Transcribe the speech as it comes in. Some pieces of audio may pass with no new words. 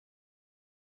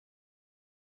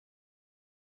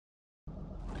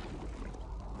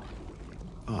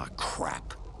Ah,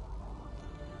 crap.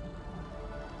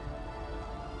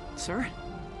 Sir?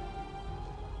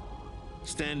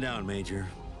 Stand down, Major.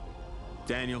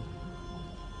 Daniel.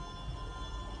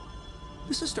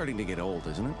 This is starting to get old,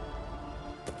 isn't it?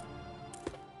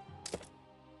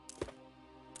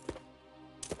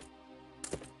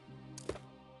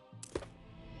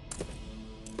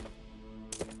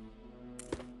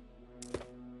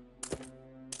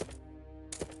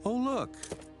 Oh, look.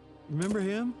 Remember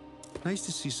him? Nice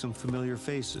to see some familiar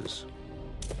faces.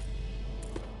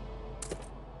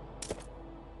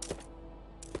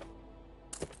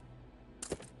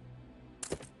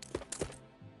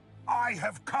 I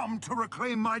have come to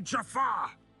reclaim my Jafar!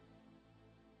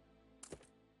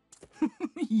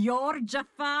 Your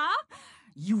Jafar?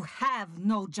 You have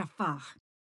no Jafar.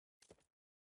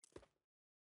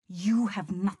 You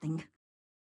have nothing.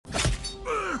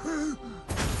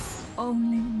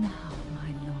 Only now,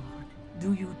 my lord,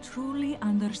 do you truly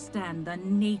understand the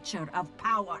nature of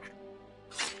power.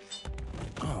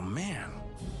 Oh, man.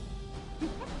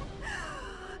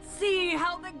 See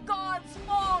how the gods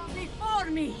fall before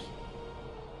me!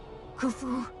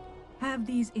 Khufu, have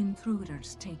these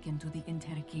intruders taken to the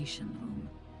interrogation room.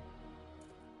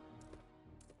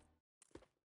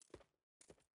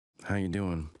 How you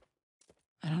doing?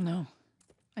 I don't know.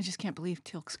 I just can't believe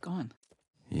Teal'c's gone.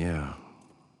 Yeah.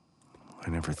 I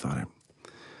never thought it...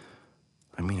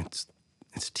 I mean, it's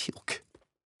Teal'c.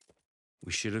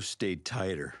 We should have stayed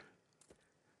tighter.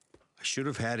 I should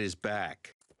have had his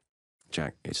back.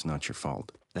 Jack, it's not your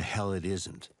fault. The hell it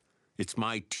isn't. It's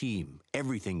my team.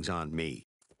 Everything's on me.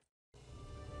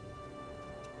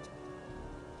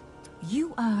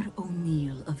 You are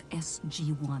O'Neill of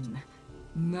SG-1,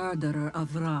 murderer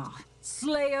of Ra,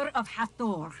 slayer of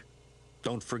Hathor.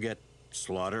 Don't forget,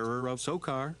 slaughterer of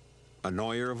Sokar,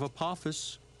 annoyer of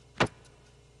Apophis.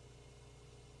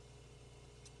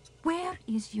 Where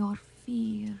is your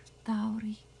fear,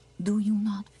 Tauri? Do you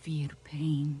not fear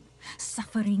pain,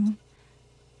 suffering,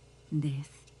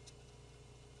 death?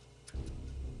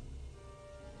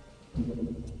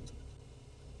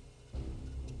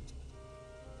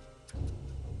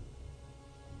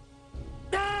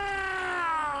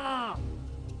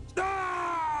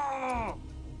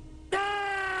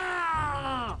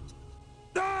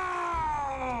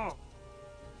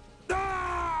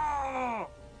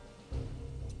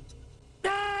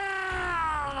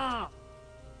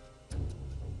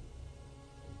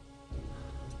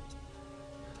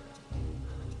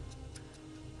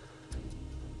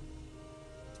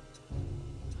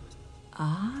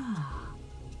 Ah,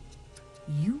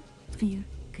 you fear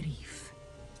grief.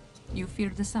 You fear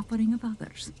the suffering of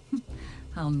others.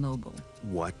 How noble.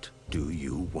 What do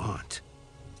you want?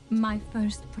 My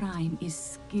first prime is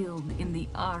skilled in the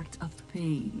art of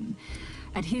pain.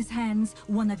 At his hands,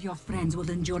 one of your friends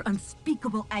will endure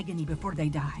unspeakable agony before they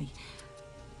die.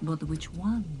 But which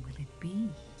one will it be?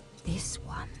 This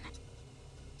one.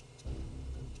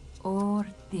 Or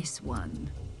this one?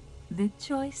 The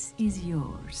choice is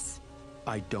yours.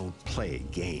 I don't play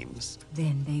games.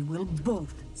 Then they will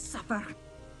both suffer.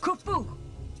 Khufu!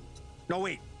 No,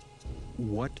 wait.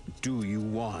 What do you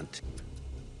want?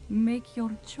 Make your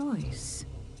choice.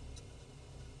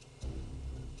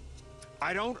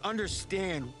 I don't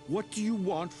understand. What do you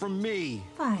want from me?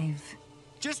 5,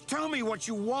 Just tell me what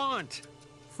you want.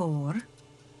 4,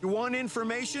 You want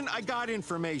information? I got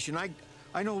information.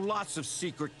 I know lots of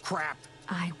secret crap.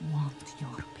 I want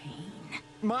your pain.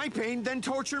 My pain, then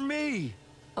torture me.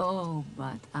 Oh,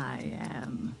 but I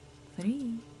am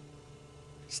free.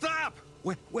 Stop!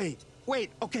 Wait.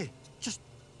 Okay, just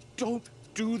don't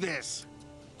do this.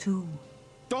 2,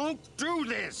 Don't do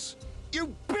this!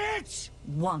 You bitch!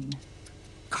 1.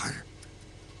 Carter.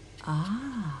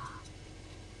 Ah.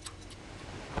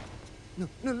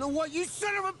 No, what? You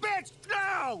son of a bitch!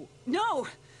 No! No!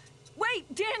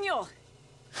 Wait, Daniel!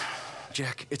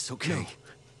 Jack, it's okay. No,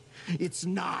 it's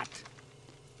not.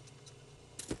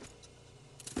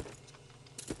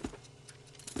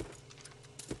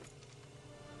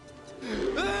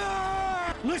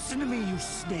 Listen to me, you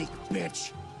snake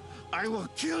bitch! I will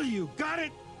kill you, got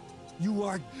it? You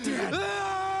are dead.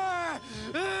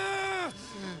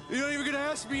 You're not even gonna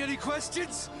ask me any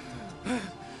questions?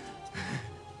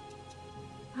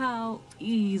 How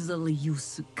easily you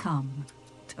succumb.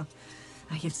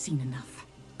 I have seen enough.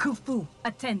 Khufu,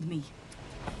 attend me.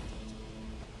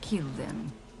 Kill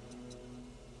them.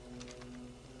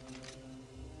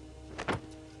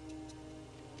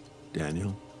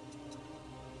 Daniel?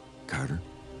 Carter?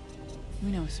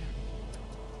 We know, sir.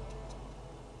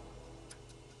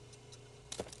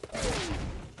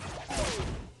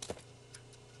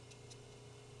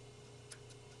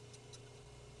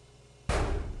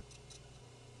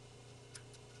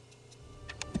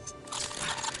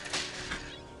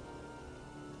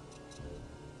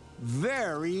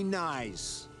 Very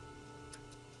nice.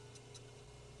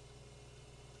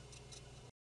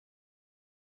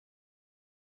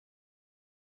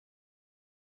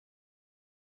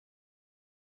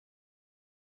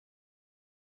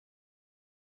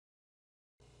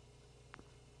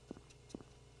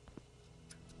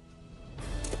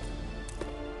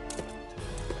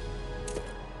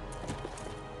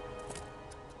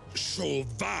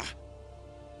 Shova!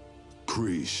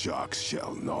 Kree sharks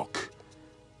shall knock.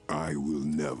 I will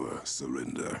never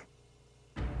surrender.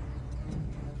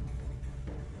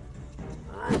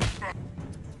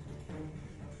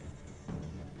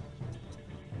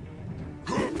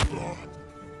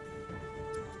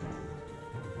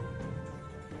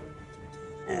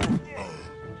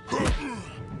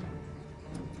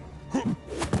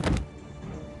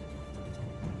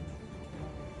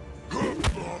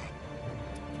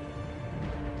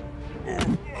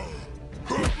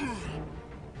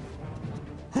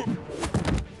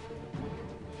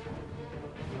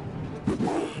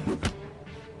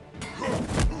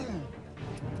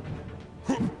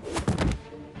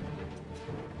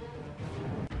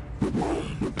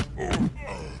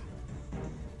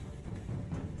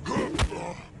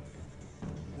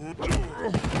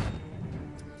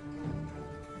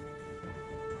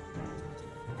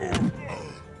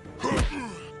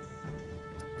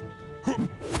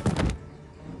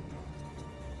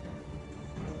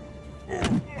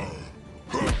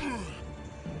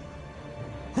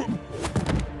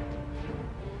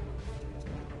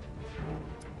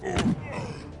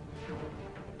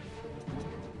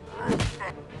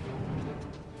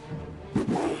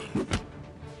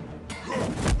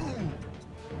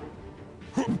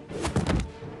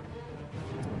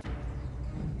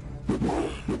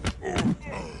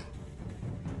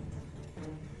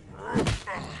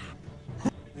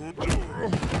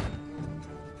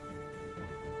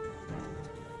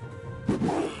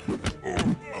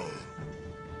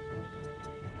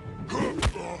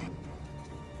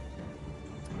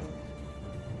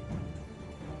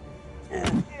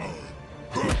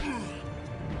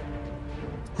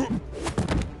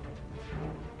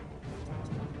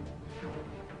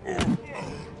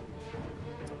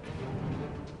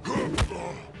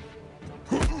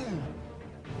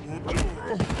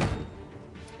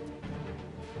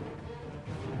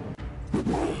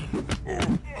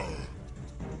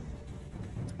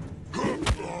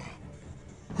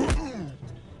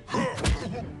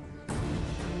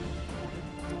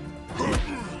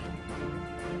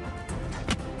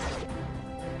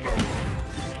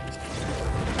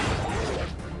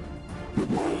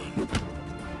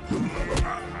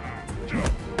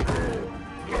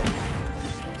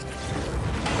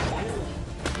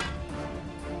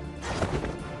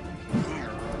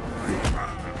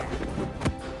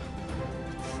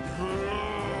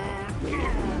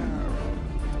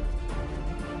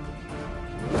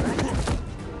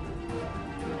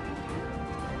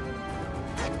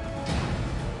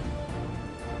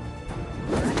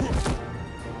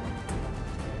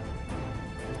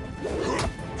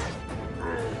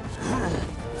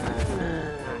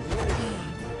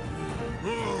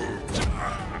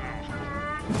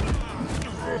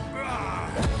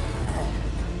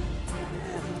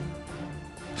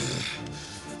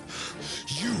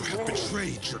 You have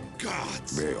betrayed your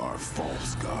gods. They are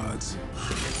false gods.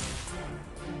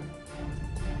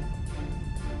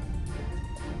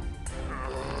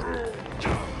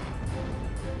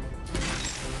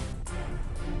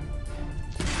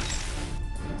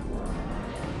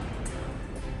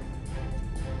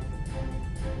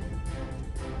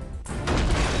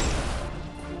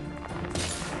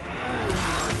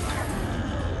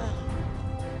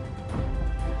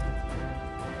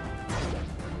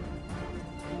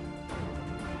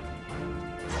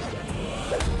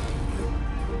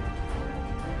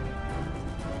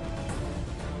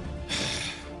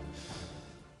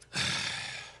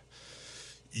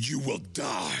 You will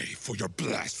die for your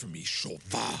blasphemy,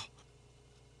 Shova.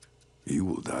 You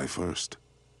will die first.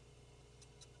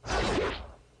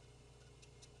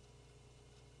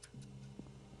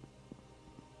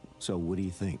 So what do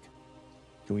you think?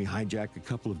 Can we hijack a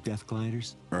couple of death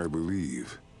gliders? I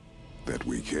believe that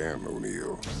we can,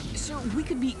 O'Neill. Sir, we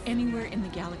could be anywhere in the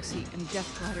galaxy, and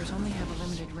death gliders only have a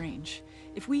limited range.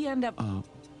 If we end up...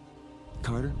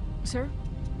 Carter? Sir?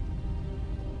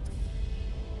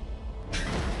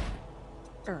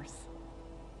 Earth.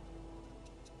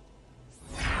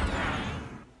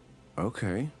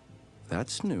 Okay,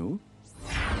 that's new.